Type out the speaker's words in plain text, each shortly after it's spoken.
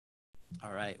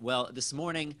All right. Well, this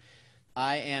morning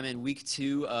I am in week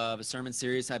 2 of a sermon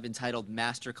series I've entitled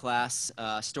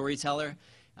Masterclass, Storyteller,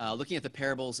 looking at the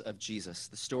parables of Jesus,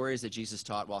 the stories that Jesus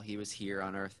taught while he was here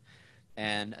on earth.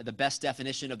 And the best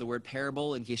definition of the word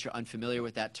parable, in case you're unfamiliar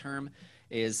with that term,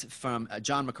 is from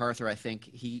John MacArthur, I think.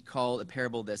 He called a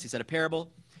parable this. He said, a parable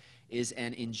is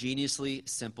an ingeniously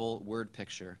simple word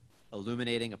picture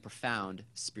illuminating a profound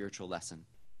spiritual lesson.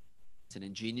 It's an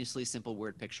ingeniously simple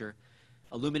word picture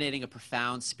illuminating a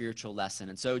profound spiritual lesson.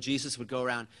 And so Jesus would go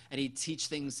around and he'd teach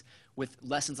things with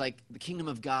lessons like the kingdom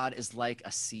of God is like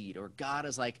a seed, or God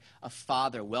is like a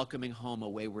father welcoming home a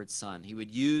wayward son. He would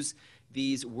use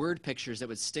these word pictures that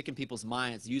would stick in people's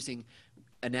minds using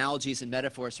analogies and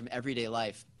metaphors from everyday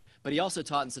life. But he also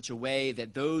taught in such a way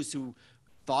that those who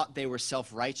thought they were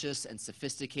self-righteous and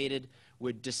sophisticated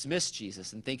would dismiss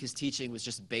Jesus and think his teaching was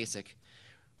just basic.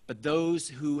 But those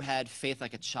who had faith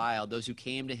like a child, those who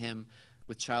came to him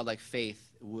with childlike faith,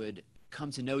 would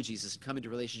come to know Jesus and come into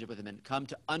relationship with him and come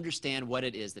to understand what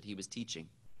it is that he was teaching.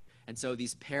 And so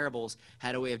these parables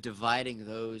had a way of dividing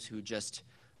those who just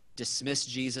dismissed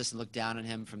Jesus and looked down on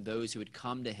him from those who had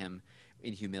come to him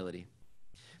in humility.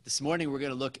 This morning we're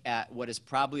going to look at what is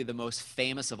probably the most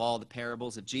famous of all the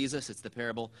parables of Jesus. It's the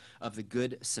parable of the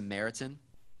Good Samaritan.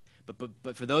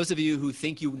 But for those of you who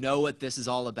think you know what this is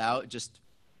all about,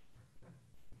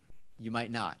 you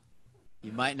might not.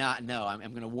 You might not know. I'm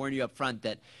going to warn you up front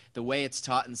that the way it's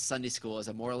taught in Sunday school is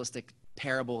a moralistic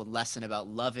parable and lesson about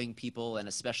loving people, and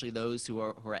especially those who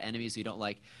are enemies who you don't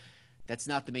like. That's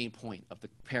not the main point of the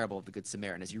parable of the Good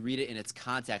Samaritan. As you read it in its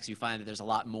context, you find that there's a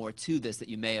lot more to this that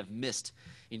you may have missed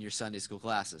in your Sunday school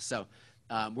classes. So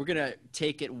we're going to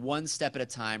take it one step at a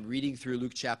time, reading through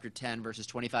Luke chapter 10, verses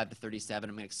 25 to 37.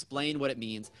 I'm going to explain what it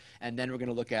means, and then we're going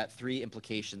to look at 3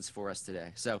 implications for us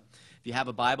today. So if you have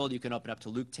a Bible, you can open up to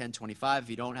Luke 10:25. If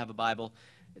you don't have a Bible,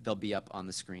 they'll be up on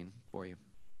the screen for you.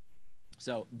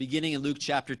 So beginning in Luke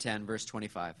chapter 10, verse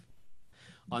 25.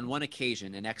 On one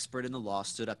occasion, an expert in the law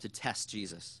stood up to test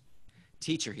Jesus.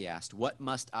 Teacher, he asked, what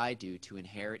must I do to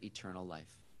inherit eternal life?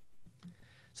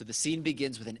 So the scene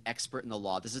begins with an expert in the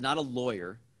law. This is not a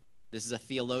lawyer. This is a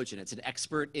theologian. It's an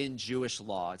expert in Jewish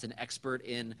law. It's an expert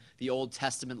in the Old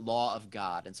Testament law of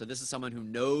God. And so this is someone who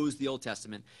knows the Old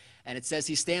Testament. And it says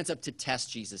he stands up to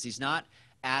test Jesus. He's not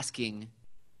asking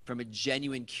from a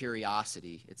genuine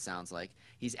curiosity, it sounds like.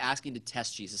 He's asking to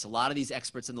test Jesus. A lot of these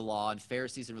experts in the law and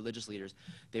Pharisees and religious leaders,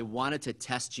 they wanted to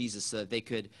test Jesus so that they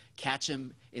could catch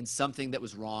him in something that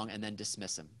was wrong and then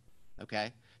dismiss him.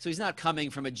 Okay? So he's not coming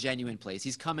from a genuine place.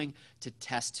 He's coming to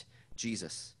test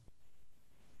Jesus.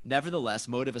 Nevertheless,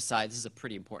 motive aside, this is a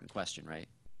pretty important question, right?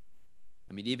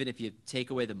 I mean, even if you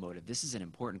take away the motive, this is an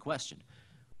important question.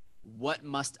 What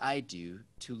must I do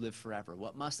to live forever?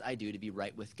 What must I do to be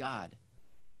right with God?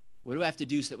 What do I have to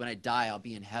do so that when I die, I'll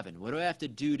be in heaven? What do I have to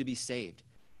do to be saved?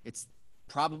 It's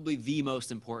probably the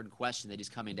most important question that he's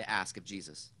coming to ask of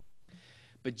Jesus.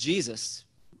 But Jesus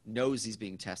knows he's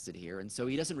being tested here, and so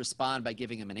he doesn't respond by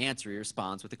giving him an answer. He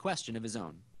responds with a question of his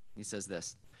own. He says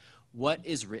this, what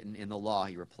is written in the law?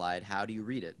 He replied, how do you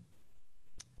read it?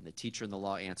 And the teacher in the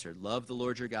law answered, love the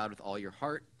Lord your God with all your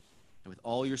heart and with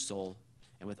all your soul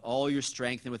and with all your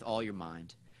strength and with all your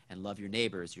mind, and love your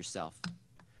neighbor as yourself.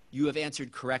 You have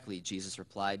answered correctly, Jesus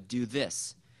replied. Do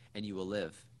this, and you will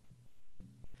live.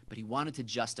 But he wanted to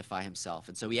justify himself,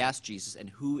 and so he asked Jesus, and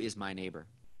who is my neighbor?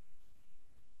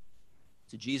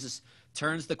 So Jesus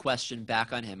turns the question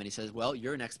back on him, and he says, well,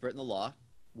 you're an expert in the law.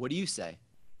 What do you say?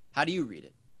 How do you read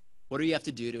it? What do you have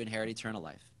to do to inherit eternal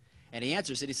life? And he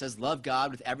answers it. He says, love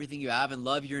God with everything you have and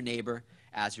love your neighbor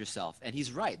as yourself. And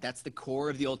he's right. That's the core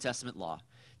of the Old Testament law.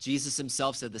 Jesus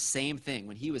himself said the same thing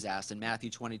when he was asked in Matthew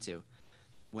 22.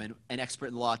 When an expert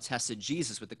in the law tested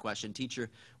Jesus with the question, teacher,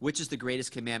 which is the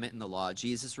greatest commandment in the law?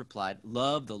 Jesus replied,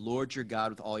 love the Lord your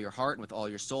God with all your heart and with all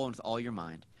your soul and with all your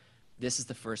mind. This is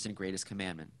the first and greatest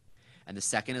commandment. And the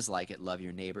second is like it, love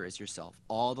your neighbor as yourself.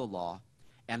 All the law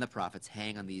and the prophets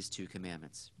hang on these 2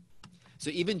 commandments. So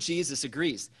even Jesus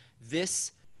agrees.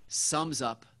 This sums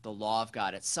up the law of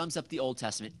God. It sums up the Old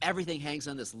Testament. Everything hangs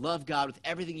on this. Love God with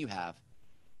everything you have.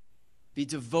 Be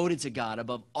devoted to God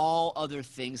above all other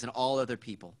things and all other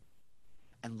people.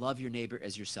 And love your neighbor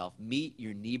as yourself. Meet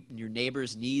your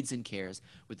neighbor's needs and cares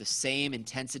with the same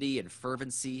intensity and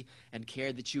fervency and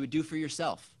care that you would do for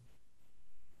yourself.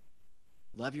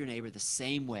 Love your neighbor the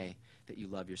same way that you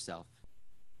love yourself.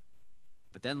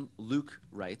 But then Luke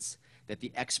writes that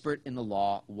the expert in the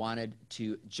law wanted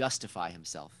to justify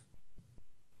himself.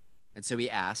 And so he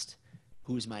asked,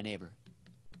 who's my neighbor?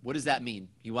 What does that mean?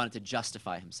 He wanted to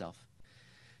justify himself.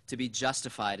 To be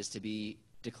justified is to be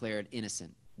declared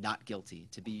innocent. not guilty,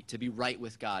 to be right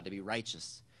with God, to be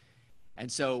righteous.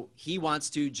 And so he wants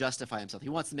to justify himself. He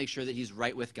wants to make sure that he's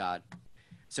right with God.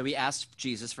 So he asked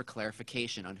Jesus for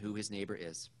clarification on who his neighbor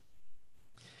is.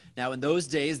 Now, in those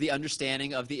days, the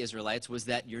understanding of the Israelites was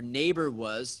that your neighbor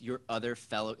was your other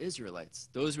fellow Israelites.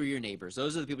 Those were your neighbors.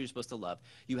 Those are the people you're supposed to love.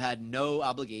 You had no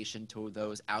obligation to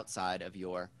those outside of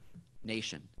your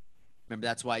nation. Remember,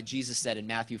 that's why Jesus said in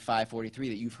Matthew 5:43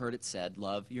 that you've heard it said,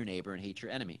 love your neighbor and hate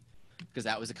your enemy. Because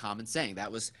that was a common saying.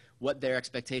 That was what their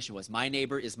expectation was. My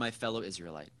neighbor is my fellow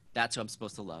Israelite. That's who I'm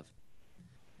supposed to love.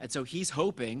 And so he's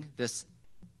hoping, this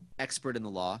expert in the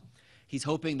law, he's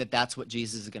hoping that that's what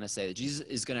Jesus is going to say, that Jesus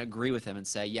is going to agree with him and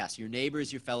say, yes, your neighbor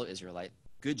is your fellow Israelite.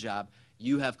 Good job.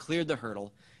 You have cleared the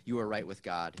hurdle. You are right with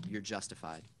God. You're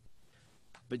justified.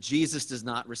 But Jesus does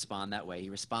not respond that way. He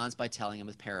responds by telling him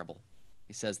a parable.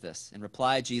 He says this. In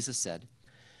reply, Jesus said,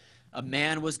 a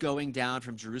man was going down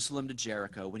from Jerusalem to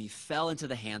Jericho when he fell into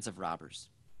the hands of robbers.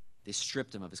 They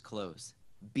stripped him of his clothes,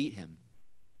 beat him,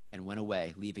 and went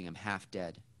away, leaving him half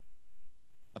dead.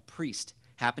 A priest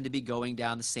happened to be going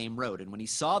down the same road, and when he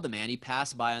saw the man, he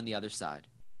passed by on the other side.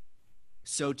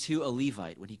 So too a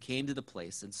Levite, when he came to the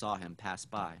place and saw him, passed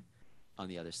by on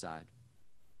the other side.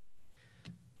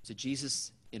 So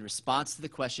Jesus, in response to the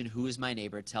question, who is my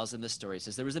neighbor, tells him this story. He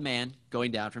says, there was a man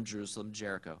going down from Jerusalem to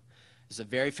Jericho. It's a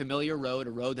very familiar road,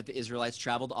 a road that the Israelites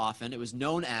traveled often. It was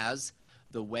known as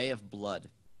the Way of Blood.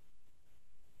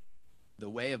 The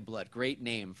Way of Blood. Great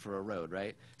name for a road,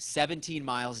 right? 17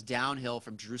 miles downhill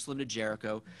from Jerusalem to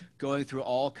Jericho, going through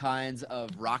all kinds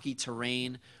of rocky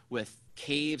terrain with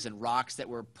caves and rocks that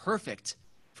were perfect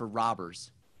for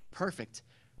robbers, perfect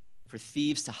for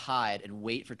thieves to hide and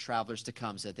wait for travelers to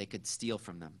come so that they could steal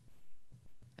from them.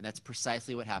 And that's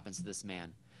precisely what happens to this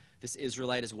man. This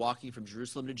Israelite is walking from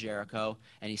Jerusalem to Jericho,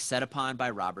 and he's set upon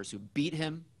by robbers who beat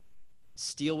him,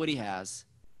 steal what he has,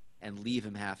 and leave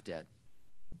him half dead.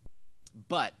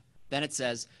 But then it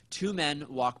says, two men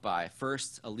walk by,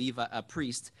 first a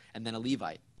priest and then a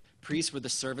Levite. Priests were the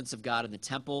servants of God in the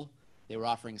temple. They were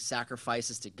offering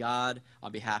sacrifices to God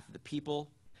on behalf of the people.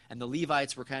 And the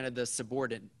Levites were kind of the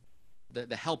subordinate,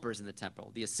 the helpers in the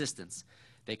temple, the assistants.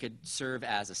 They could serve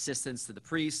as assistants to the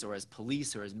priests or as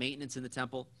police or as maintenance in the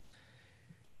temple.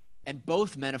 And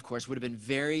both men, of course, would have been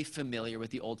very familiar with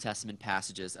the Old Testament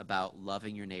passages about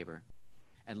loving your neighbor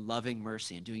and loving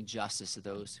mercy and doing justice to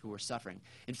those who were suffering.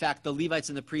 In fact, the Levites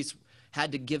and the priests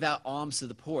had to give out alms to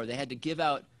the poor. They had to give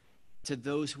out to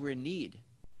those who were in need.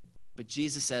 But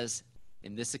Jesus says,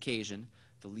 in this occasion,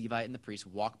 the Levite and the priest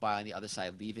walk by on the other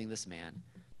side, leaving this man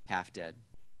half dead.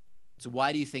 So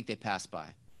why do you think they passed by?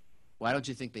 Why don't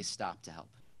you think they stopped to help?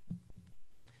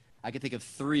 I can think of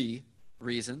three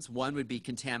reasons. One would be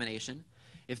contamination.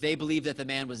 If they believed that the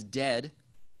man was dead,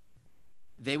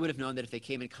 they would have known that if they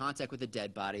came in contact with a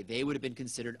dead body, they would have been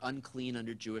considered unclean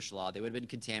under Jewish law. They would have been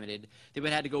contaminated. They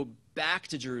would have had to go back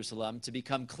to Jerusalem to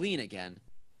become clean again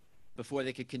before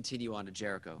they could continue on to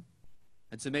Jericho.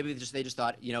 And so maybe they just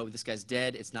thought, this guy's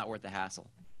dead. It's not worth the hassle.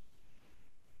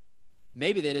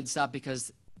 Maybe they didn't stop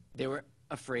because they were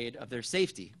afraid of their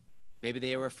safety. Maybe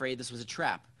they were afraid this was a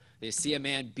trap. They see a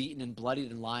man beaten and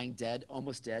bloodied and lying dead,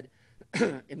 almost dead,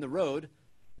 in the road,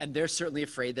 and they're certainly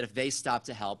afraid that if they stop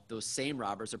to help, those same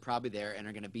robbers are probably there and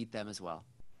are going to beat them as well.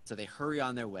 So they hurry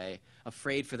on their way,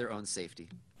 afraid for their own safety.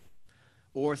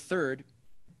 Or third,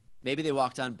 maybe they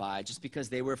walked on by just because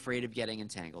they were afraid of getting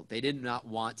entangled. They did not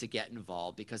want to get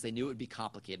involved because they knew it would be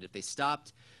complicated. If they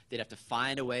stopped, they'd have to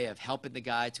find a way of helping the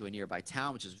guy to a nearby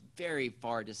town, which is very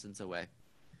far distance away.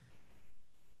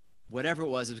 Whatever it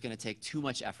was going to take too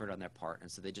much effort on their part,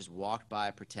 and so they just walked by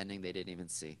pretending they didn't even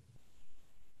see.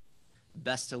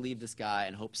 Best to leave this guy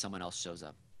and hope someone else shows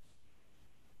up.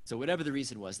 So whatever the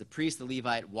reason was, the priest, the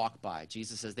Levite walked by.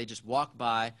 Jesus says they just walked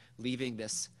by, leaving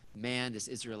this man, this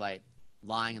Israelite,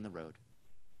 lying in the road.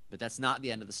 But that's not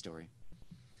the end of the story.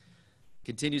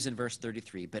 Continues in verse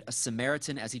 33. But a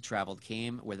Samaritan, as he traveled,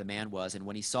 came where the man was, and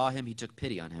when he saw him, he took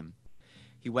pity on him.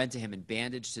 He went to him and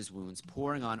bandaged his wounds,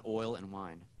 pouring on oil and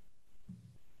wine.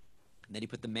 And then he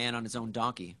put the man on his own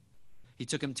donkey. He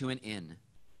took him to an inn,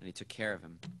 and he took care of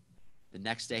him. The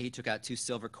next day he took out 2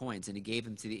 silver coins, and he gave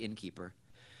them to the innkeeper.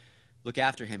 Look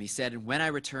after him, he said, and when I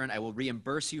return, I will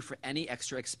reimburse you for any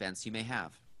extra expense you may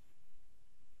have.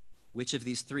 Which of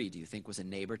these 3 do you think was a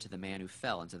neighbor to the man who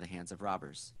fell into the hands of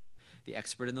robbers? The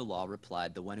expert in the law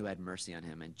replied, the one who had mercy on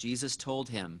him. And Jesus told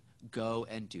him, go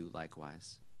and do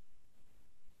likewise.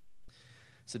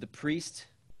 So the priest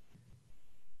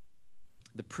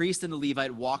and the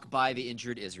Levite walk by the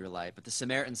injured Israelite, but the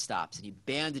Samaritan stops and he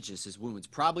bandages his wounds,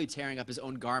 probably tearing up his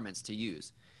own garments to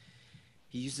use.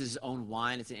 He uses his own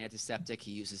wine as an antiseptic.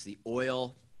 He uses the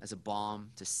oil as a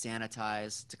balm, to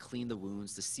sanitize, to clean the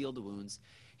wounds, to seal the wounds.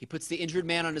 He puts the injured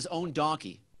man on his own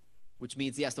donkey, which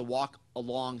means he has to walk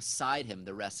alongside him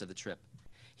the rest of the trip.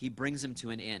 He brings him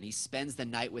to an inn. He spends the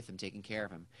night with him, taking care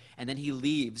of him. And then he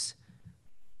leaves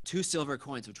 2 silver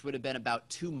coins, which would have been about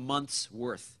 2 months'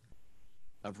 worth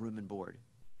of room and board,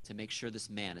 to make sure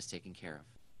this man is taken care of.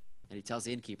 And he tells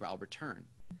the innkeeper, I'll return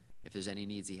if there's any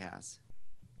needs he has.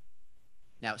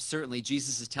 Now, certainly,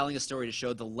 Jesus is telling a story to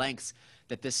show the lengths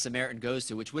that this Samaritan goes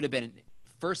to, which would have been,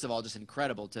 first of all, just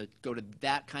incredible to go to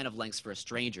that kind of lengths for a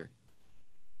stranger,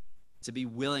 to be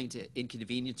willing to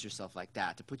inconvenience yourself like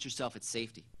that, to put yourself at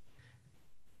safety,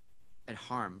 at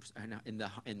harm,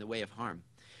 in the way of harm.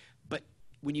 But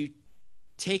when you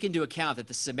take into account that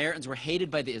the Samaritans were hated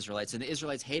by the Israelites and the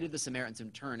Israelites hated the Samaritans in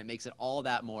turn, it makes it all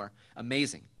that more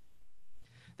amazing.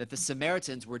 That the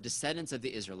Samaritans were descendants of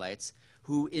the Israelites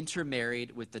who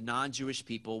intermarried with the non-Jewish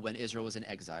people when Israel was in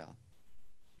exile.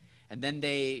 And then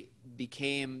they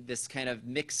became this kind of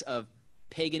mix of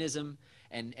paganism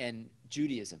and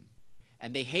Judaism.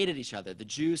 And they hated each other. The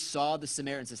Jews saw the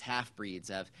Samaritans as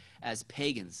half-breeds, as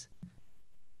pagans.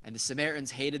 And the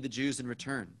Samaritans hated the Jews in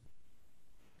return.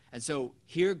 And so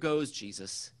here goes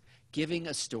Jesus giving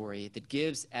a story that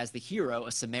gives as the hero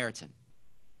a Samaritan.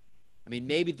 I mean,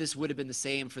 maybe this would have been the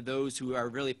same for those who are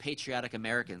really patriotic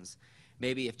Americans.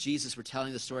 Maybe if Jesus were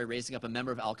telling the story, raising up a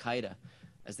member of Al-Qaeda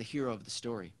as the hero of the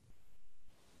story.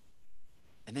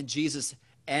 And then Jesus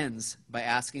ends by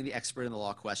asking the expert in the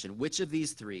law question, which of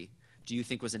these 3 do you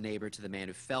think was a neighbor to the man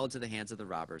who fell into the hands of the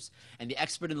robbers? And the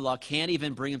expert in the law can't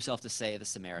even bring himself to say the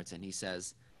Samaritan. He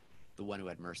says, the one who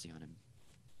had mercy on him.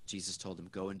 Jesus told him,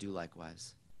 go and do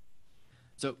likewise.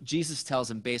 So Jesus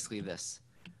tells him basically this: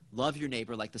 love your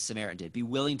neighbor like the Samaritan did. Be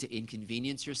willing to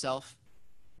inconvenience yourself,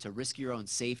 to risk your own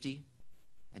safety,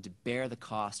 and to bear the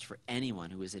cost for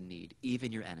anyone who is in need,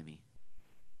 even your enemy.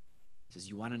 He says,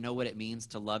 you want to know what it means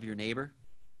to love your neighbor?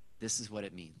 This is what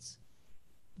it means.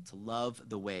 To love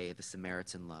the way the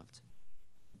Samaritan loved.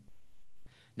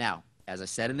 Now, as I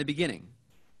said in the beginning,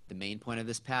 the main point of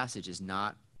this passage is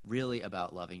not really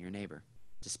about loving your neighbor,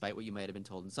 despite what you might have been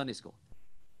told in Sunday school.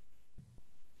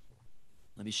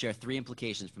 Let me share 3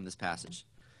 implications from this passage.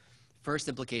 First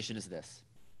implication is this: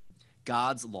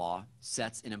 God's law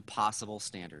sets an impossible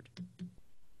standard.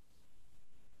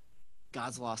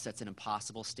 God's law sets an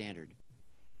impossible standard.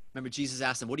 Remember, Jesus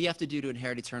asked him, what do you have to do to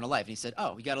inherit eternal life? And he said,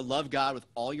 you got to love God with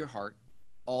all your heart,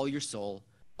 all your soul,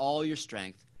 all your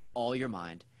strength, all your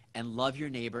mind, and love your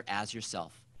neighbor as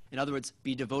yourself. In other words,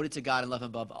 be devoted to God and love him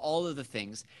above all of the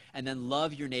things, and then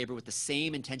love your neighbor with the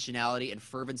same intentionality and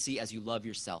fervency as you love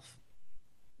yourself.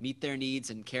 Meet their needs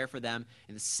and care for them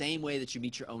in the same way that you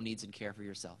meet your own needs and care for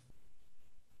yourself.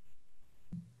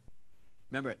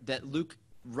 Remember that Luke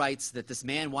writes that this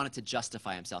man wanted to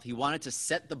justify himself. He wanted to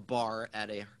set the bar at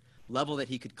a level that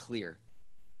he could clear.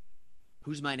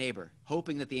 Who's my neighbor?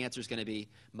 Hoping that the answer is going to be,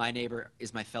 my neighbor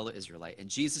is my fellow Israelite. And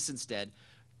Jesus instead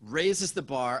raises the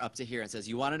bar up to here and says,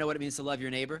 you want to know what it means to love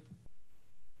your neighbor?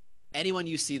 Anyone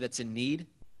you see that's in need,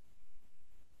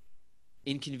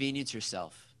 inconvenience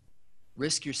yourself,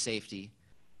 risk your safety,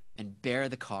 and bear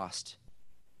the cost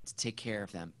to take care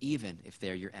of them, even if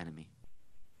they're your enemy.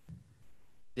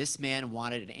 This man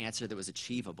wanted an answer that was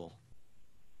achievable.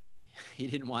 He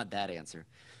didn't want that answer.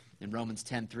 In Romans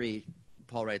 10:3,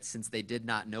 Paul writes, since they did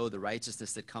not know the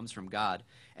righteousness that comes from God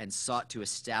and sought to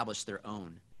establish their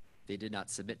own, they did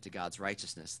not submit to God's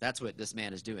righteousness. That's what this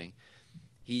man is doing.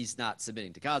 He's not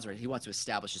submitting to God's righteousness. He wants to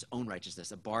establish his own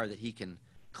righteousness, a bar that he can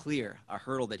clear, a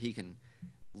hurdle that he can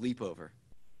leap over.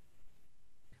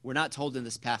 We're not told in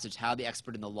this passage how the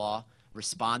expert in the law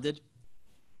responded,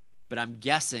 but I'm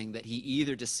guessing that he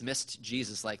either dismissed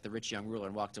Jesus like the rich young ruler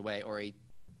and walked away, or he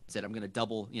said, I'm going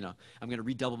to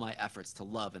redouble my efforts to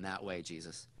love in that way,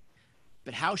 Jesus.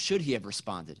 But how should he have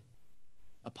responded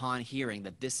upon hearing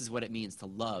that this is what it means to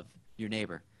love your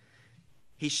neighbor?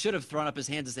 He should have thrown up his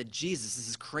hands and said, Jesus, this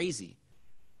is crazy.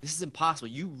 This is impossible.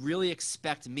 You really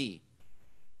expect me,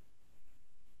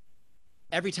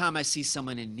 every time I see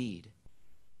someone in need,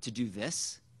 to do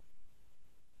this?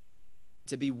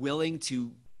 To be willing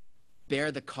to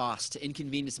bear the cost, to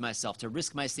inconvenience myself, to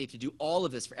risk my safety, to do all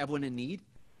of this for everyone in need?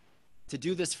 To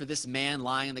do this for this man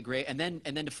lying in the grave, and then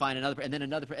to find another, and then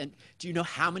another. And do you know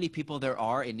how many people there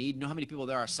are in need? You know how many people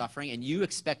there are suffering? And you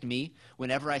expect me,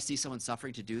 whenever I see someone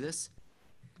suffering, to do this?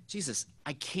 Jesus,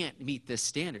 I can't meet this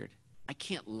standard. I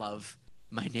can't love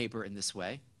my neighbor in this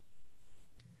way.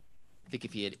 I think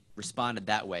if he had responded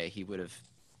that way, he would have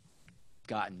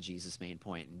gotten Jesus' main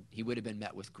point, and he would have been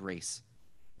met with grace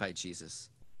by Jesus.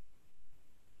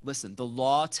 Listen, the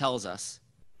law tells us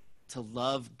to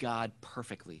love God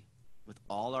perfectly with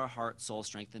all our heart, soul,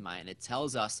 strength, and mind. And it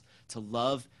tells us to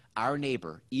love our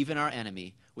neighbor, even our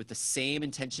enemy, with the same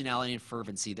intentionality and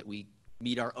fervency that we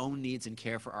meet our own needs and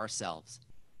care for ourselves.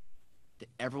 That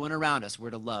everyone around us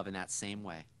we're to love in that same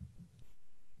way.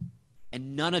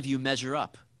 And none of you measure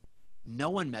up. No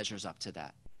one measures up to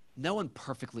that. No one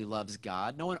perfectly loves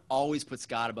God. No one always puts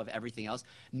God above everything else.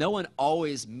 No one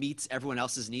always meets everyone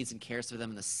else's needs and cares for them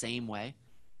in the same way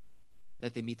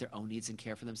that they meet their own needs and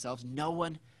care for themselves. No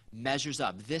one measures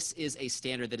up. This is a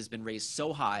standard that has been raised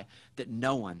so high that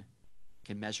no one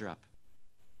can measure up.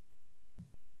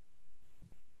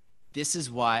 This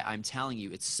is why I'm telling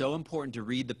you it's so important to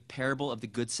read the parable of the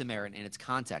Good Samaritan in its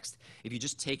context. If you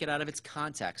just take it out of its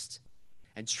context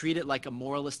and treat it like a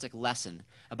moralistic lesson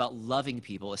about loving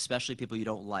people, especially people you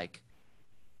don't like,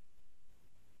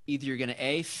 either you're going to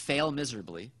A, fail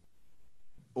miserably,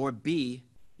 or B,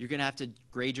 you're going to have to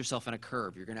grade yourself on a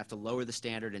curve. You're going to have to lower the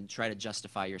standard and try to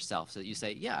justify yourself so that you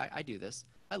say, yeah, I do this.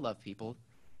 I love people.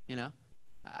 You know,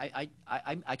 I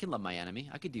can love my enemy.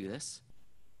 I could do this.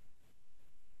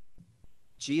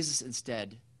 Jesus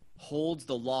instead holds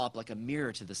the law up like a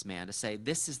mirror to this man to say,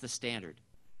 this is the standard,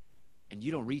 and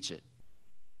you don't reach it.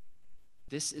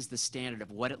 This is the standard of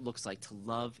what it looks like to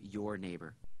love your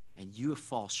neighbor, and you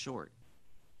fall short.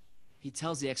 He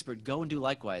tells the expert, go and do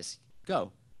likewise.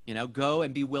 Go. Go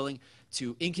and be willing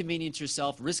to inconvenience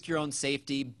yourself, risk your own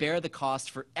safety, bear the cost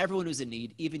for everyone who's in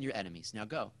need, even your enemies. Now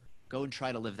go. Go and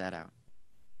try to live that out.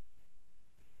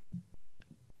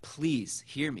 Please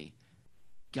hear me.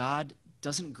 God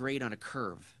doesn't grade on a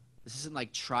curve. This isn't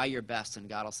like try your best and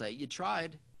God will say, you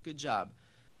tried, good job.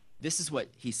 This is what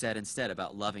he said instead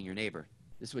about loving your neighbor.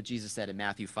 This is what Jesus said in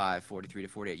Matthew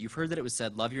 5:43-48. You've heard that it was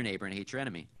said, love your neighbor and hate your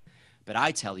enemy. But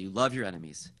I tell you, love your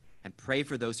enemies and pray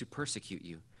for those who persecute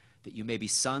you, that you may be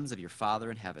sons of your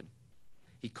Father in heaven.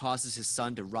 He causes his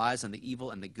sun to rise on the evil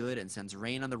and the good and sends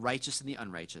rain on the righteous and the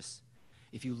unrighteous.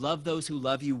 If you love those who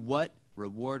love you, what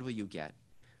reward will you get?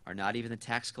 Are not even the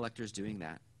tax collectors doing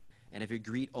that? And if you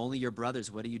greet only your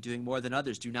brothers, what are you doing more than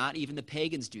others? Do not even the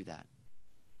pagans do that?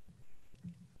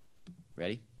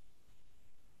 Ready?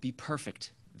 Be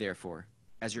perfect, therefore,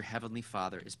 as your heavenly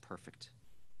Father is perfect.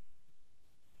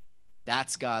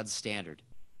 That's God's standard.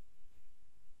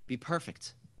 Be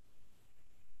perfect,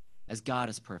 as God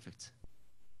is perfect.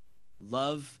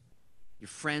 Love your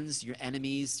friends, your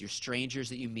enemies, your strangers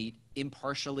that you meet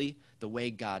impartially the way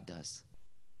God does.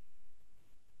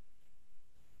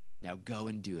 Now go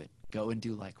and do it. Go and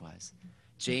do likewise.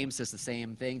 James says the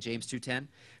same thing, James 2:10.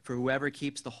 For whoever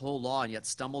keeps the whole law and yet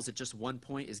stumbles at just one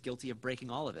point is guilty of breaking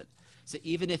all of it. So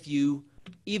even if you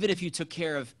took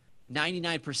care of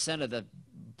 99% of the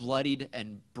bloodied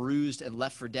and bruised and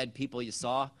left for dead people you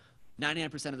saw,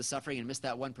 99% of the suffering, and missed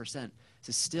that 1%,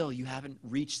 so still you haven't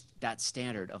reached that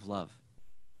standard of love.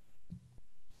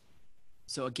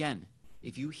 So again,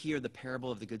 if you hear the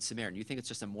parable of the Good Samaritan, you think it's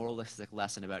just a moralistic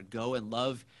lesson about go and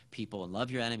love people and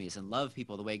love your enemies and love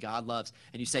people the way God loves,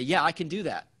 and you say, yeah, I can do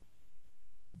that.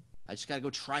 I just got to go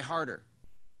try harder.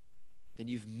 Then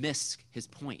you've missed his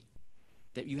point.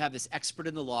 That you have this expert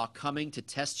in the law coming to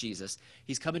test Jesus.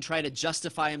 He's come and trying to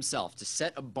justify himself, to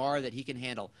set a bar that he can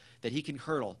handle, that he can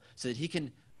hurdle, so that he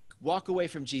can walk away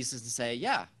from Jesus and say,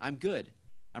 yeah, I'm good.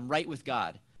 I'm right with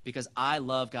God because I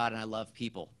love God and I love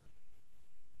people.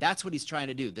 That's what he's trying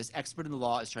to do. This expert in the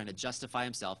law is trying to justify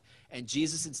himself, and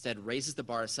Jesus instead raises the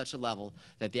bar to such a level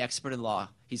that the expert in the law,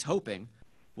 he's hoping,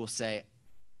 will say,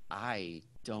 I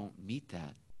don't meet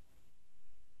that.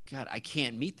 God, I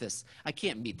can't meet this. I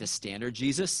can't meet this standard,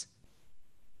 Jesus.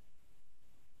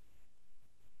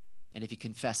 And if he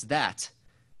confessed that,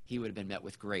 he would have been met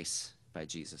with grace by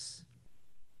Jesus.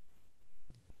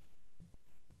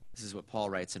 This is what Paul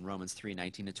writes in Romans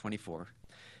 3:19-24.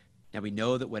 Now we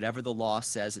know that whatever the law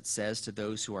says, it says to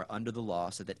those who are under the law,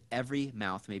 so that every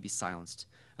mouth may be silenced,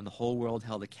 and the whole world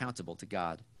held accountable to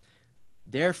God.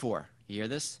 Therefore, you hear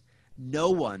this? No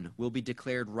one will be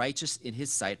declared righteous in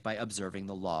his sight by observing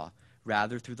the law.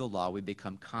 Rather, through the law, we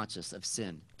become conscious of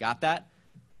sin. Got that?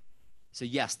 So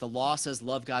yes, the law says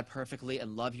love God perfectly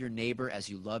and love your neighbor as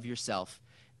you love yourself.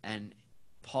 And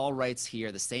Paul writes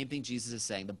here the same thing Jesus is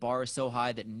saying. The bar is so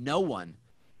high that no one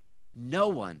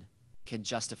can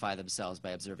justify themselves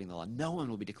by observing the law. No one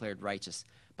will be declared righteous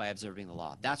by observing the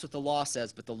law. That's what the law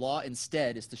says, but the law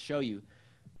instead is to show you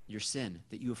your sin,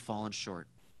 that you have fallen short.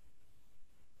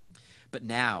 But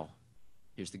now,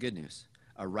 here's the good news.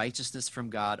 A righteousness from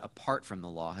God apart from the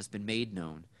law has been made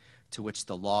known, to which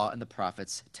the law and the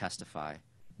prophets testify.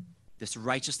 This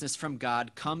righteousness from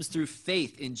God comes through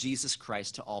faith in Jesus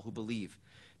Christ to all who believe.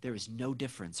 There is no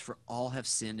difference, for all have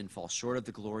sinned and fall short of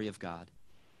the glory of God,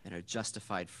 and are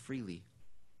justified freely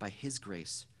by his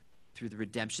grace through the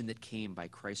redemption that came by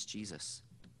Christ Jesus.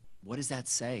 What does that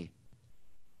say?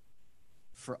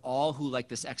 For all who, like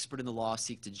this expert in the law,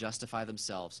 seek to justify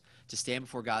themselves, to stand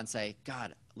before God and say,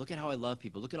 God, look at how I love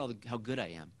people. Look at how good I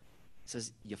am. It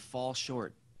says you fall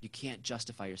short. You can't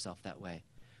justify yourself that way.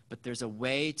 But there's a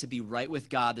way to be right with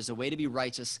God. There's a way to be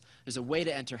righteous. There's a way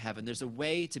to enter heaven. There's a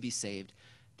way to be saved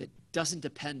that doesn't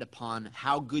depend upon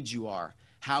how good you are,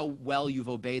 how well you've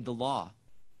obeyed the law.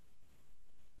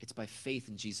 It's by faith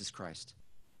in Jesus Christ.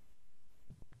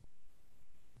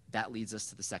 That leads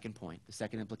us to the second point, the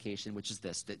second implication, which is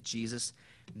this, that Jesus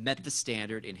met the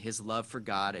standard in his love for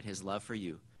God and his love for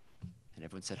you. And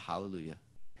everyone said, hallelujah.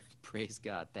 Praise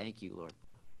God. Thank you, Lord.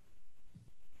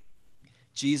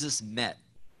 Jesus met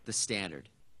the standard,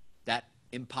 that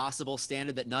impossible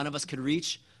standard that none of us could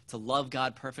reach, to love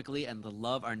God perfectly and to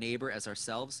love our neighbor as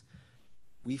ourselves.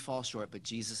 We fall short, but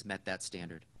Jesus met that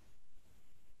standard.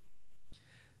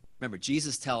 Remember,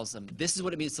 Jesus tells them, this is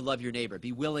what it means to love your neighbor.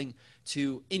 Be willing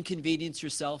to inconvenience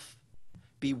yourself.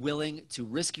 Be willing to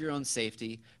risk your own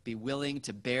safety. Be willing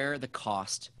to bear the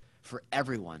cost for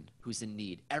everyone who's in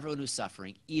need, everyone who's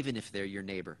suffering, even if they're your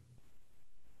neighbor.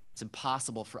 It's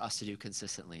impossible for us to do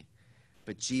consistently,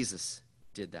 but Jesus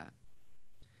did that.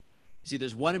 See,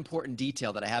 there's one important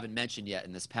detail that I haven't mentioned yet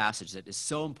in this passage that is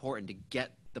so important to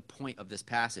get the point of this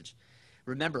passage.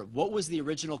 Remember, what was the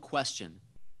original question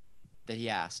that he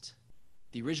asked?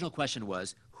 The original question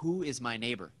was, who is my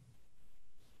neighbor?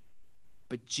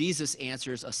 But Jesus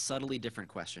answers a subtly different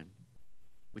question,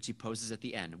 which he poses at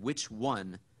the end. Which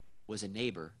one was a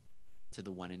neighbor to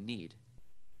the one in need?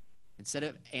 Instead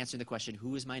of answering the question,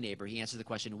 who is my neighbor, he answers the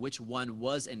question, which one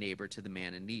was a neighbor to the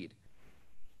man in need?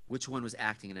 Which one was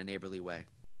acting in a neighborly way?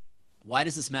 Why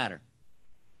does this matter?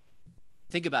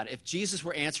 Think about it. If Jesus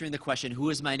were answering the question, who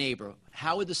is my neighbor,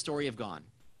 how would the story have gone?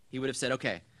 He would have said,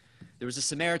 okay, there was a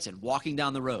Samaritan walking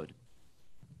down the road.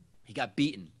 He got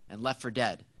beaten and left for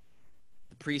dead.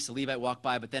 The priest, the Levite, walked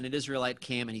by, but then an Israelite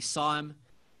came and he saw him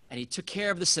and he took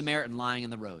care of the Samaritan lying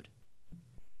in the road.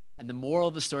 And the moral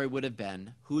of the story would have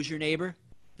been, who's your neighbor?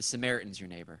 The Samaritan's your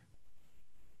neighbor.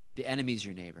 The enemy's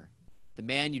your neighbor. The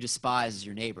man you despise is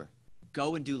your neighbor.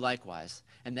 Go and do likewise.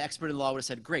 And the expert in law would have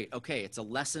said, great, okay, it's a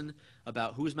lesson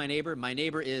about who's my neighbor. My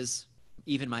neighbor is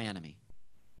even my enemy.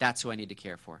 That's who I need to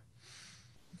care for.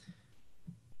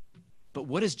 But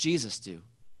what does Jesus do?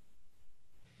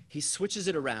 He switches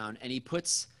it around and he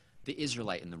puts the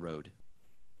Israelite in the road.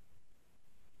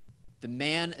 The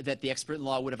man that the expert in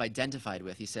law would have identified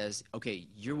with, he says, okay,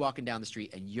 you're walking down the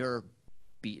street and you're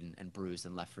beaten and bruised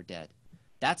and left for dead.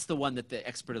 That's the one that the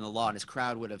expert in the law and his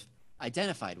crowd would have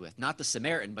identified with, not the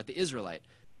Samaritan, but the Israelite.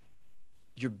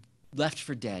 You're left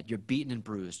for dead. You're beaten and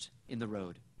bruised in the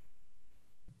road.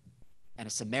 And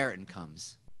a Samaritan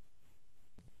comes.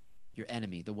 Your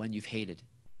enemy, the one you've hated,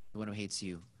 the one who hates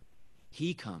you.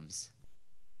 He comes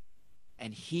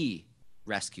and he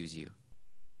rescues you.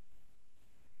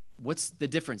 What's the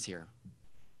difference here?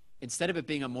 Instead of it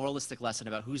being a moralistic lesson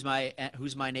about who's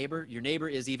my neighbor, your neighbor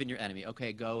is even your enemy.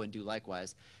 Okay, go and do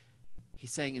likewise.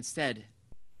 He's saying instead,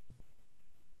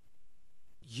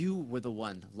 you were the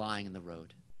one lying in the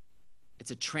road. It's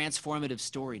a transformative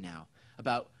story now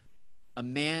about a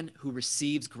man who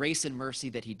receives grace and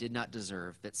mercy that he did not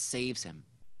deserve, that saves him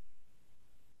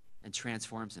and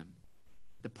transforms him.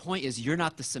 The point is, you're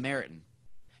not the Samaritan.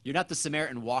 You're not the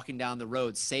Samaritan walking down the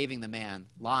road saving the man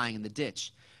lying in the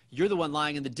ditch. You're the one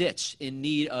lying in the ditch in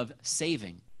need of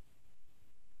saving.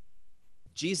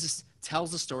 Jesus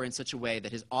tells the story in such a way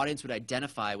that his audience would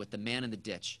identify with the man in the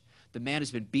ditch, the man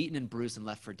who's been beaten and bruised and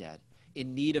left for dead,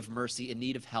 in need of mercy, in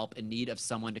need of help, in need of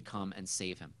someone to come and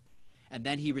save him. And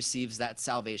then he receives that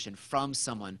salvation from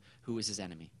someone who is his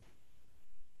enemy.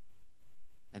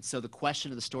 And so the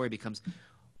question of the story becomes,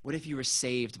 what if you were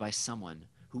saved by someone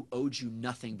who owed you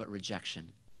nothing but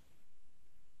rejection?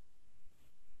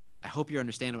 I hope you're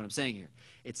understanding what I'm saying here.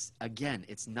 It's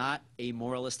not a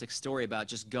moralistic story about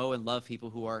just go and love people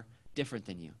who are different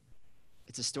than you.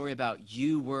 It's a story about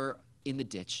you were in the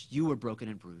ditch, you were broken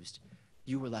and bruised,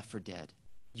 you were left for dead.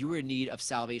 You were in need of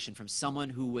salvation from someone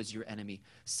who was your enemy,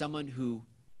 someone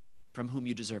from whom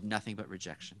you deserve nothing but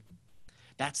rejection.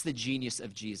 That's the genius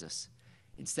of Jesus.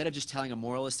 Instead of just telling a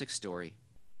moralistic story,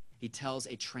 he tells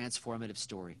a transformative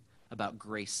story about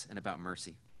grace and about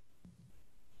mercy.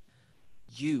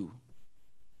 You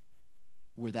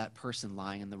were that person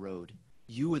lying in the road.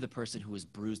 You were the person who was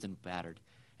bruised and battered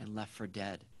and left for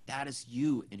dead. That is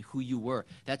you and who you were.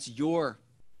 That's your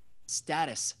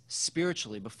status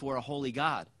spiritually before a holy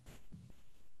God.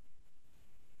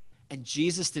 And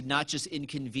Jesus did not just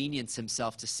inconvenience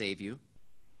himself to save you.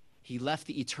 He left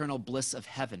the eternal bliss of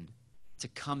heaven to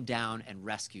come down and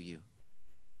rescue you.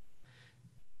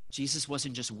 Jesus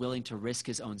wasn't just willing to risk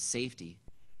his own safety.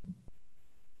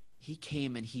 He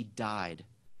came and he died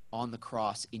on the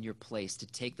cross in your place to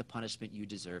take the punishment you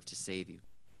deserve to save you.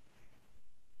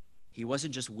 He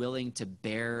wasn't just willing to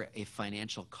bear a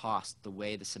financial cost the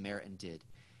way the Samaritan did.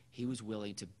 He was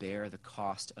willing to bear the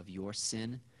cost of your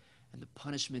sin and the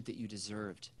punishment that you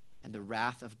deserved and the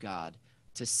wrath of God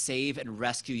to save and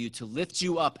rescue you, to lift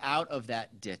you up out of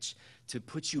that ditch, to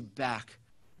put you back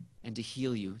and to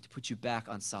heal you, to put you back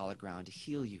on solid ground, to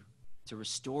heal you, to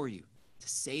restore you, to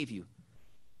save you.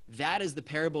 That is the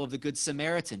parable of the Good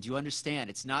Samaritan. Do you understand?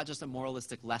 It's not just a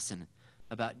moralistic lesson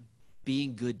about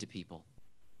being good to people.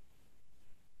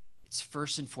 It's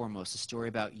first and foremost a story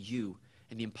about you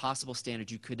and the impossible standard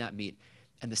you could not meet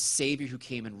and the Savior who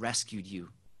came and rescued you,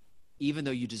 even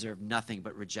though you deserve nothing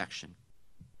but rejection.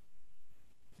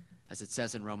 As it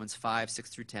says in Romans 5, 6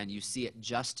 through 10, you see at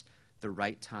just the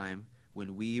right time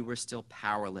when we were still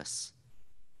powerless,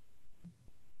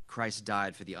 Christ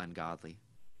died for the ungodly.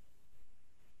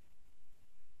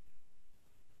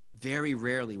 Very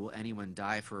rarely will anyone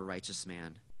die for a righteous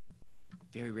man.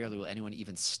 Very rarely will anyone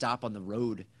even stop on the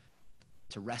road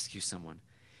to rescue someone.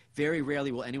 Very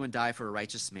rarely will anyone die for a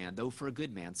righteous man, though for a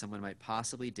good man someone might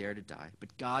possibly dare to die.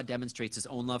 But God demonstrates his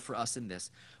own love for us in this: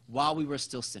 while we were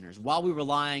still sinners, while we were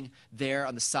lying there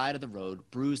on the side of the road,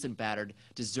 bruised and battered,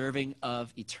 deserving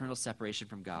of eternal separation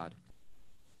from God,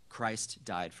 Christ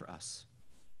died for us.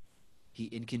 He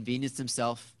inconvenienced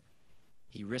himself.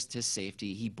 He risked his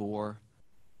safety. He bore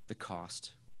the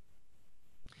cost.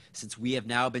 Since we have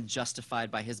now been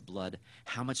justified by his blood,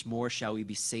 how much more shall we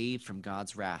be saved from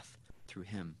God's wrath through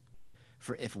him?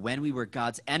 For if when we were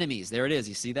God's enemies, there it is,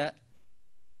 you see that?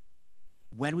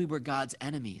 When we were God's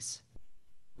enemies,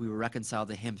 we were reconciled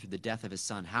to him through the death of his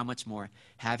son, how much more,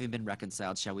 having been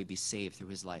reconciled, shall we be saved through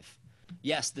his life?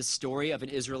 Yes, this story of an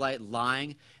Israelite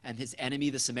lying and his enemy,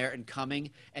 the Samaritan,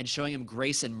 coming and showing him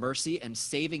grace and mercy and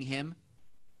saving him,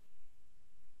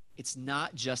 it's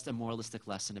not just a moralistic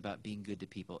lesson about being good to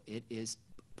people. It is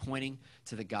pointing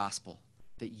to the gospel,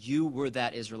 that you were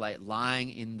that Israelite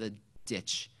lying in the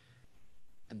ditch,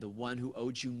 and the one who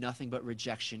owed you nothing but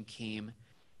rejection came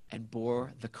and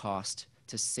bore the cost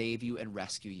to save you and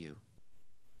rescue you.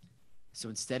 So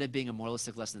instead of being a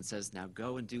moralistic lesson that says, now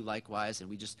go and do likewise, and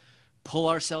we just pull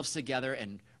ourselves together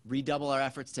and redouble our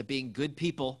efforts to being good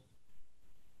people,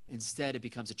 instead it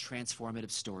becomes a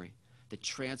transformative story that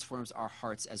transforms our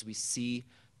hearts as we see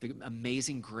the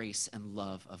amazing grace and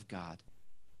love of God.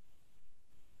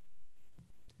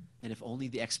 And if only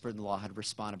the expert in the law had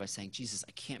responded by saying, Jesus,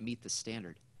 I can't meet this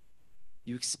standard.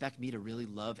 You expect me to really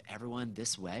love everyone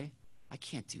this way? I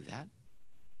can't do that.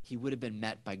 He would have been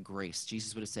met by grace.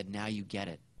 Jesus would have said, now you get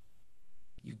it.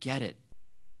 You get it.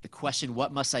 The question,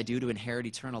 what must I do to inherit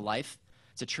eternal life?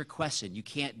 It's a trick question. You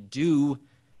can't do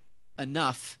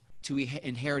enough to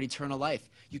inherit eternal life.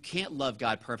 You can't love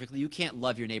God perfectly. You can't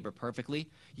love your neighbor perfectly.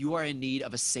 You are in need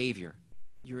of a Savior.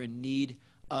 You're in need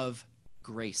of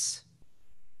grace.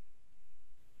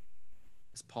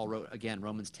 As Paul wrote again,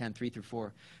 Romans 10, 3 through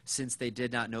 4, since they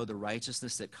did not know the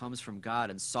righteousness that comes from God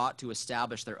and sought to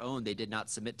establish their own, they did not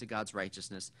submit to God's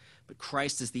righteousness. But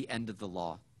Christ is the end of the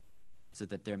law, so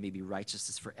that there may be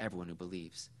righteousness for everyone who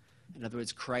believes. In other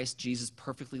words, Christ, Jesus,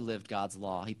 perfectly lived God's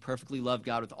law. He perfectly loved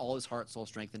God with all his heart, soul,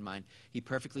 strength, and mind. He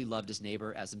perfectly loved his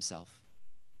neighbor as himself.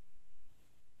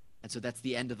 And so that's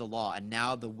the end of the law. And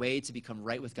now the way to become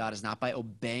right with God is not by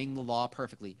obeying the law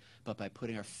perfectly, but by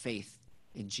putting our faith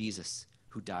in Jesus,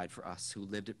 who died for us, who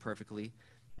lived it perfectly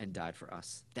and died for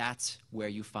us. That's where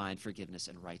you find forgiveness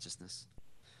and righteousness.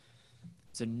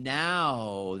 So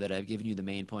now that I've given you the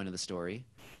main point of the story,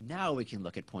 now we can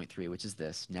look at point 3, which is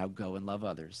this: now go and love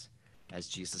others as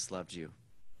Jesus loved you.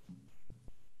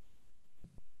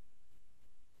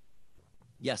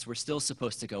 Yes, we're still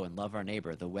supposed to go and love our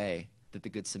neighbor the way that the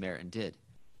Good Samaritan did.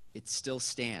 It still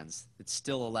stands. It's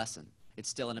still a lesson. It's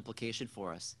still an implication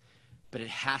for us. But it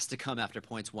has to come after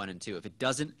points 1 and 2. If it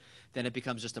doesn't, then it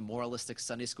becomes just a moralistic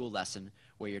Sunday school lesson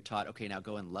where you're taught, okay, now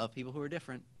go and love people who are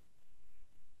different.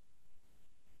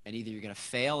 And either you're going to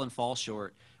fail and fall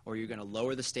short, or you're going to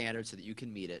lower the standard so that you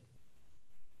can meet it.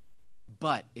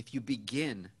 But if you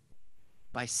begin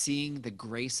by seeing the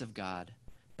grace of God,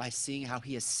 by seeing how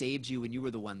he has saved you when you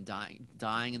were the one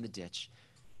dying in the ditch,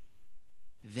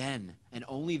 then, and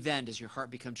only then, does your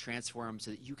heart become transformed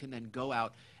so that you can then go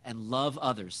out and love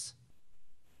others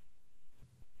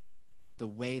the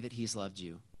way that he's loved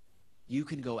you. You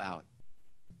can go out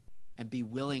and be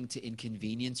willing to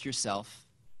inconvenience yourself,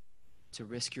 to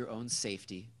risk your own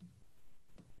safety,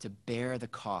 to bear the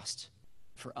cost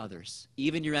for others,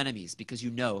 even your enemies, because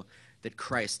you know that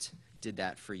Christ did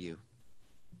that for you.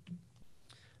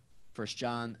 1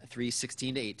 John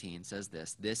 3:16-18 says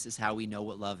this, "This is how we know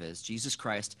what love is. Jesus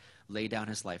Christ laid down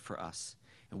his life for us,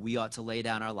 and we ought to lay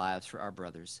down our lives for our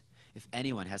brothers. If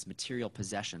anyone has material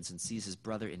possessions and sees his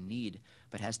brother in need,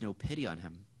 but has no pity on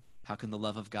him, how can the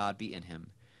love of God be in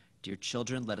him? Dear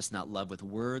children, let us not love with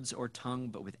words or tongue,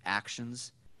 but with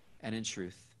actions and in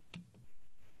truth."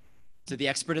 So the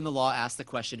expert in the law asked the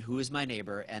question, who is my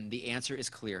neighbor? And the answer is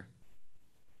clear.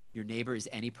 Your neighbor is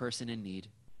any person in need,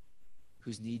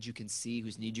 whose need you can see,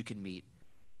 whose need you can meet,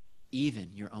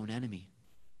 even your own enemy.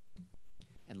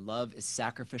 And love is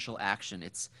sacrificial action.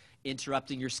 It's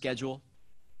interrupting your schedule,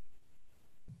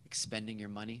 expending your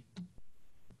money,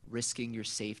 risking your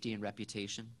safety and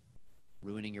reputation,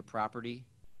 ruining your property,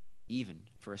 even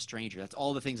for a stranger. That's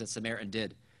all the things that Samaritan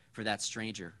did for that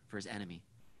stranger, for his enemy,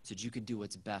 so that you could do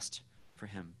what's best for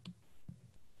him.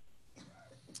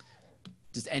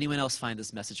 Does anyone else find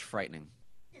this message frightening?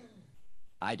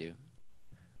 I do.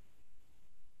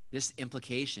 This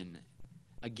implication,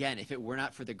 again, if it were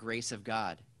not for the grace of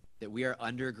God, that we are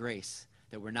under grace,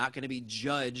 that we're not going to be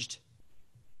judged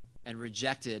and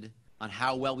rejected on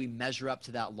how well we measure up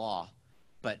to that law,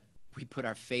 but we put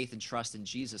our faith and trust in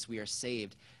Jesus, we are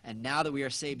saved. And now that we are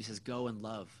saved, he says, go and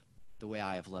love the way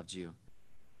I have loved you.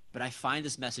 But I find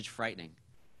this message frightening.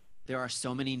 There are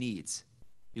so many needs.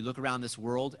 You look around this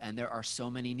world and there are so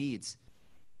many needs.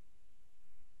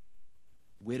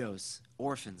 Widows,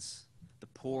 orphans, the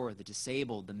poor, the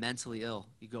disabled, the mentally ill.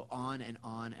 You go on and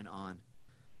on and on.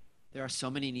 There are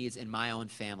so many needs in my own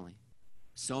family.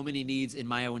 So many needs in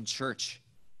my own church.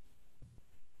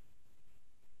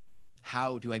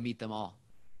 How do I meet them all?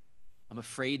 I'm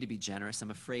afraid to be generous.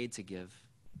 I'm afraid to give.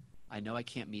 I know I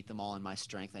can't meet them all in my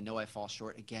strength. I know I fall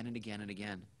short again and again and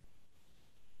again.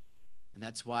 And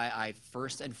that's why I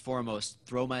first and foremost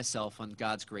throw myself on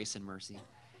God's grace and mercy.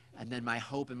 And then my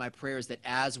hope and my prayer is that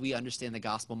as we understand the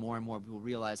gospel more and more, we will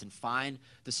realize and find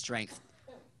the strength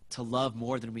to love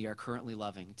more than we are currently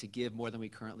loving, to give more than we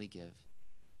currently give,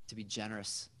 to be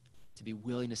generous, to be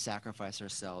willing to sacrifice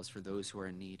ourselves for those who are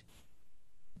in need.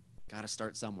 Got to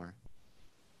start somewhere.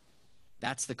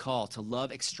 That's the call, to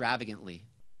love extravagantly,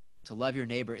 to love your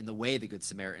neighbor in the way the Good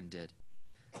Samaritan did,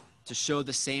 to show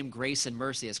the same grace and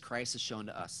mercy as Christ has shown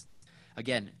to us.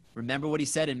 Again, remember what he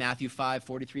said in Matthew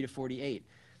 5:43-48.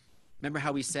 Remember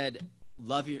how he said,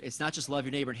 it's not just love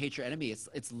your neighbor and hate your enemy,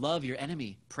 it's love your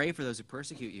enemy. Pray for those who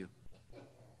persecute you.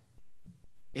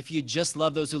 If you just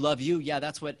love those who love you, yeah,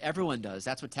 that's what everyone does.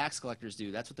 That's what tax collectors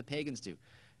do. That's what the pagans do.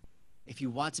 If you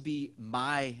want to be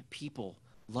my people,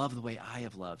 love the way I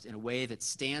have loved, in a way that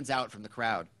stands out from the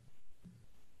crowd.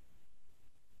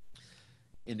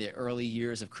 In the early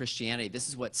years of Christianity, this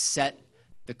is what set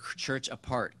the church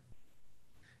apart.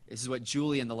 This is what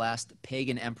Julian, the last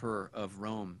pagan emperor of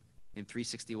Rome, in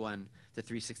 361 to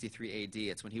 363 AD,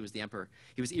 it's when he was the emperor.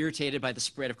 He was irritated by the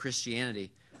spread of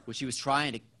Christianity, which he was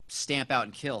trying to stamp out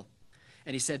and kill.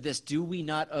 And he said this, "Do we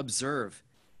not observe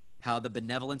how the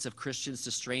benevolence of Christians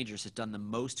to strangers has done the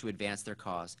most to advance their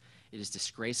cause? It is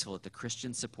disgraceful that the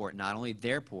Christians support not only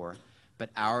their poor, but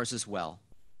ours as well,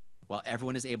 while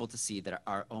everyone is able to see that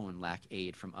our own lack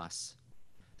aid from us."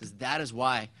 Because that is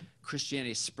why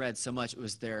Christianity spread so much. It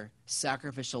was their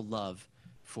sacrificial love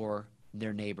for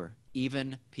their neighbor,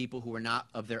 even people who were not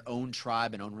of their own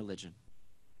tribe and own religion.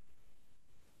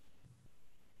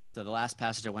 So the last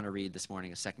passage I want to read this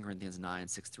morning is 2 Corinthians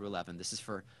 9:6-11. This is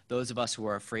for those of us who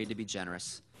are afraid to be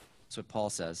generous. That's what Paul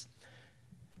says.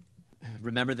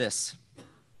 Remember this: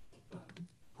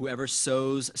 whoever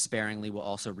sows sparingly will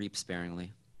also reap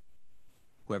sparingly.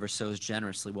 Whoever sows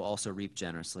generously will also reap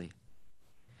generously.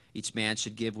 Each man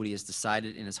should give what he has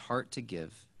decided in his heart to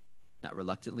give, not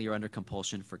reluctantly or under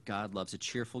compulsion, for God loves a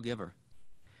cheerful giver.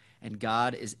 And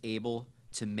God is able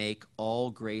to make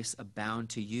all grace abound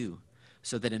to you,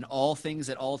 so that in all things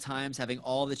at all times, having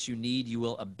all that you need, you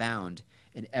will abound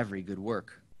in every good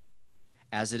work.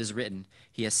 As it is written,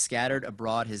 he has scattered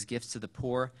abroad his gifts to the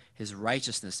poor, his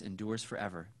righteousness endures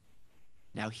forever.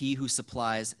 Now he who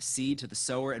supplies seed to the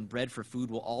sower and bread for food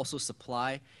will also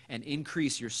supply and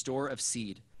increase your store of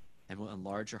seed and will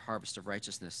enlarge your harvest of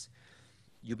righteousness.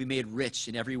 You'll be made rich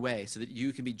in every way so that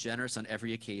you can be generous on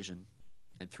every occasion.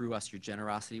 And through us, your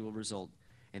generosity will result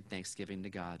in thanksgiving to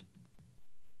God.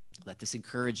 Let this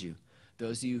encourage you.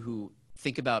 Those of you who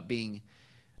think about being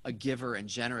a giver and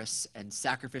generous and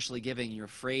sacrificially giving, you're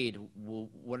afraid, well,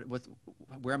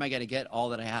 where am I going to get all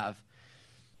that I have?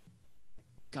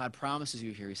 God promises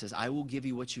you here. He says, I will give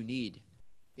you what you need.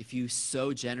 If you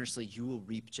sow generously, you will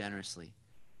reap generously.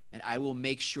 And I will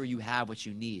make sure you have what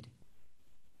you need.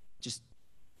 Just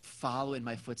Follow in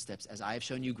my footsteps. As I have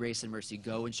shown you grace and mercy,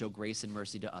 go and show grace and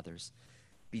mercy to others.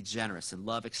 Be generous and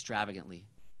love extravagantly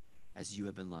as you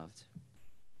have been loved.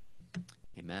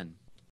 Amen.